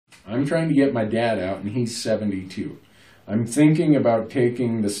I'm trying to get my dad out, and he's 72. I'm thinking about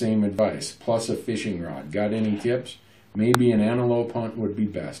taking the same advice, plus a fishing rod. Got any tips? Maybe an antelope hunt would be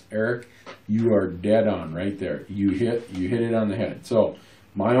best. Eric, you are dead on right there. You hit it on the head. So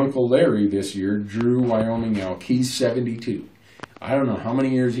my Uncle Larry this year drew Wyoming elk. He's 72. I don't know how many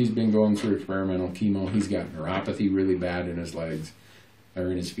years he's been going through experimental chemo. He's got neuropathy really bad in his legs,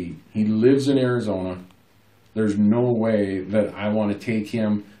 or in his feet. He lives in Arizona. There's no way that I want to take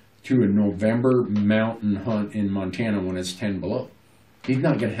him to a November mountain hunt in Montana when it's 10 below. He's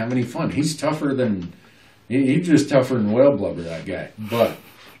not going to have any fun. He's tougher than, he's just tougher than whale blubber, that guy. But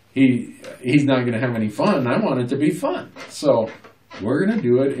he's not going to have any fun. I want it to be fun. So we're going to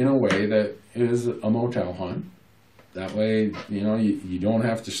do it in a way that is a motel hunt. That way, you know, you don't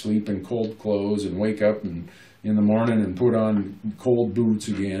have to sleep in cold clothes and wake up in the morning and put on cold boots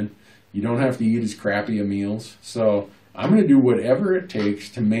again. You don't have to eat as crappy a meals. So I'm going to do whatever it takes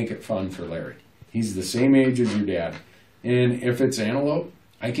to make it fun for Larry. He's the same age as your dad. And if it's antelope,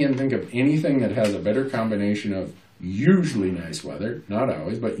 I can't think of anything that has a better combination of usually nice weather, not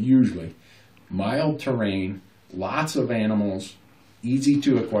always, but usually, mild terrain, lots of animals, easy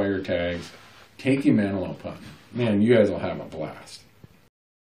to acquire tags. Take him antelope hunting. Man, you guys will have a blast.